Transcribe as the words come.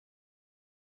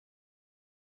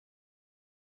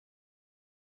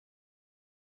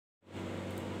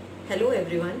Hello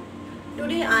everyone.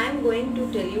 Today I am going to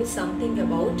tell you something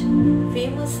about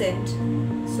famous saint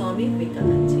Swami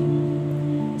Vivekananda.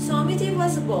 Swamiji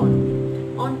was born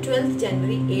on 12th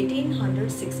January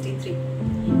 1863.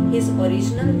 His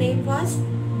original name was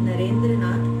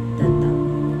Narendranath Datta.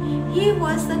 He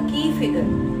was the key figure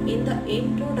in the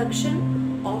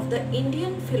introduction of the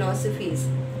Indian philosophies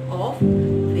of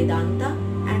Vedanta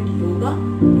and Yoga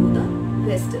to the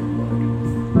Western world.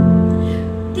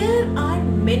 There are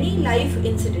many life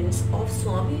incidents of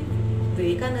Swami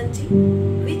Vivekananda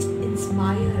which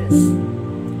inspire us.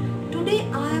 Today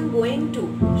I am going to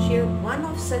share one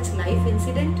of such life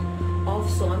incident of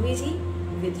Swamiji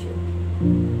with you.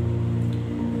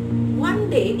 One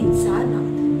day in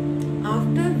Sarnath,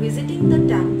 after visiting the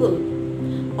temple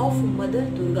of Mother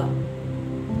Durga,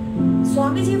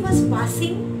 Swamiji was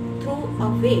passing through a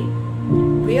way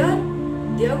where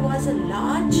there was a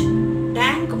large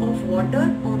tank of water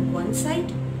on one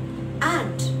side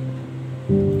and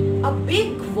a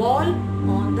big wall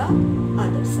on the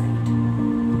other side.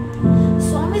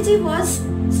 Swamiji was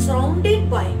surrounded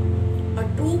by a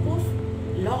troop of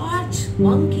large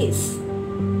monkeys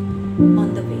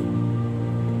on the way,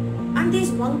 and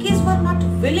these monkeys were not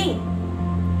willing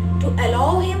to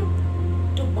allow him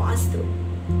to pass through,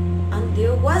 and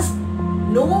there was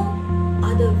no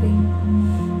other way.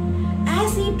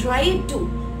 As he tried to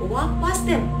walk past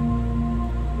them,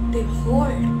 they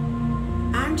howled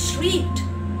and shrieked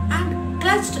and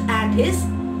clutched at his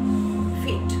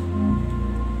feet.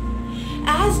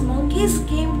 As monkeys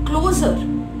came closer,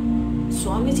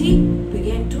 Swamiji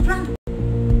began to run.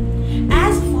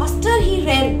 As faster he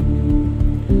ran,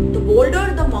 the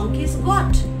bolder the monkeys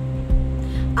got,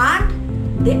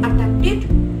 and they attempted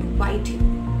to bite him.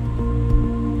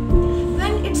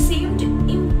 When it seemed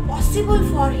impossible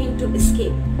for him to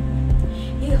escape,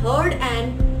 he heard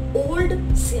an old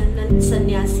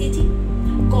sannyasiji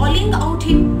calling out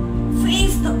him,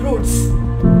 "Face the brutes."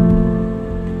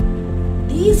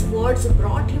 These words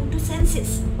brought him to senses.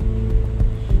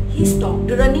 He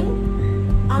stopped running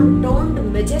and turned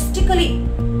majestically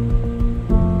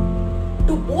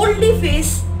to boldly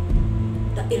face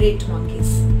the irate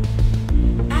monkeys.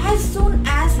 As soon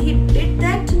as he did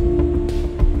that,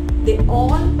 they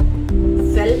all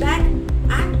fell back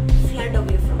and fled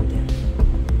away from there.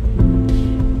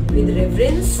 With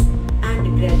reverence and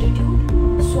gratitude,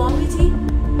 Swamiji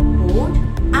bowed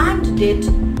and did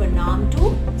pranam to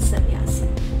sannyasi.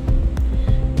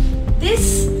 This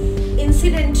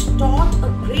incident taught a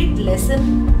great lesson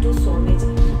to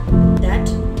Swamiji, that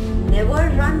never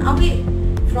run away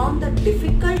from the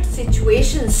difficult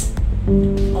situations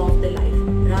of the life.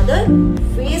 Rather,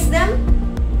 face them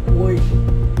boldly.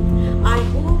 I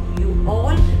hope you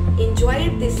all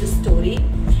enjoyed this story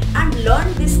and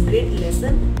learned this great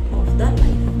lesson